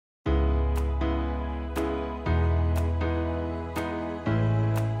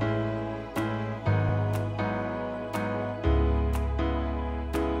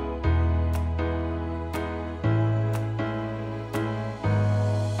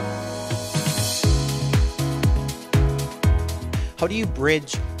How do you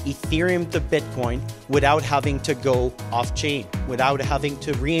bridge Ethereum to Bitcoin without having to go off-chain, without having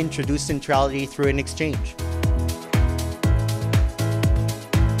to reintroduce centrality through an exchange?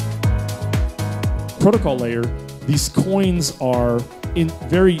 Protocol layer, these coins are,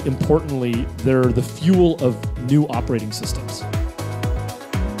 very importantly, they're the fuel of new operating systems.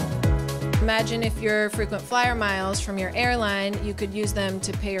 Imagine if your frequent flyer miles from your airline, you could use them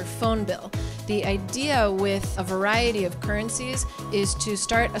to pay your phone bill. The idea with a variety of currencies is to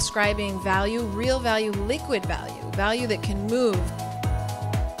start ascribing value, real value, liquid value, value that can move.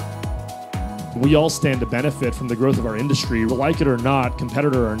 We all stand to benefit from the growth of our industry. Like it or not,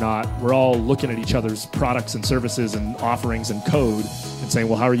 competitor or not, we're all looking at each other's products and services and offerings and code and saying,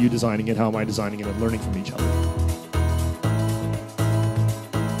 well, how are you designing it? How am I designing it? And learning from each other.